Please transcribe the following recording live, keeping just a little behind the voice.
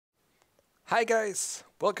Hi guys,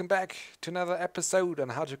 welcome back to another episode on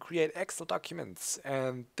how to create Excel documents,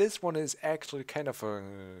 and this one is actually kind of a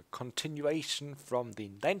continuation from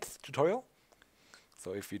the ninth tutorial.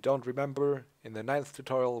 So if you don't remember, in the ninth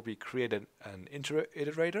tutorial we created an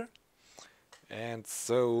iterator, and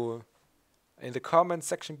so in the comment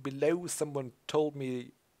section below someone told me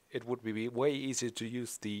it would be way easier to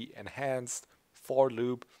use the enhanced for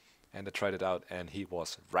loop, and I tried it out and he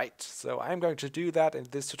was right. So I'm going to do that in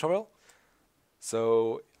this tutorial.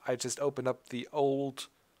 So I just opened up the old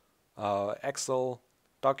Excel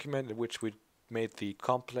document in which we made the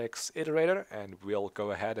complex iterator, and we'll go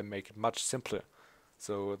ahead and make it much simpler.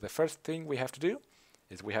 So the first thing we have to do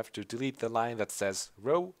is we have to delete the line that says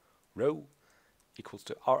row equals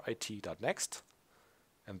to rit.next,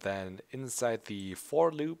 and then inside the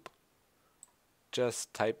for loop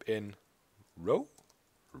just type in row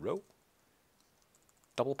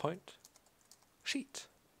double point sheet.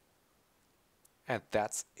 And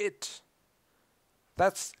that's it.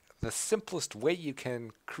 That's the simplest way you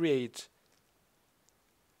can create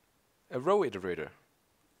a row iterator.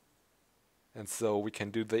 And so we can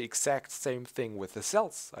do the exact same thing with the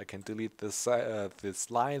cells. I can delete this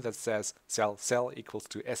this line that says cell equals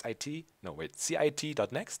to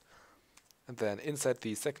cit.next. And then inside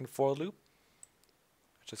the second for loop,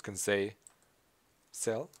 I just can say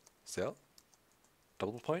cell,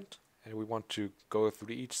 double point, and we want to go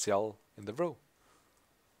through each cell in the row.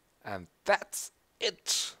 And that's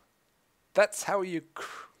it. That's how you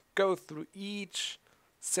go through each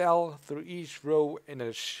cell, through each row in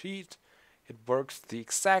a sheet. It works the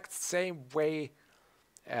exact same way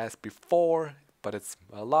as before, but it's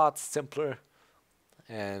a lot simpler.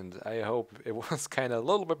 And I hope it was kind of a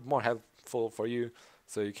little bit more helpful for you,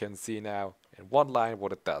 so you can see now in one line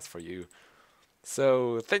what it does for you.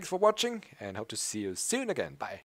 So thanks for watching, and hope to see you soon again. Bye.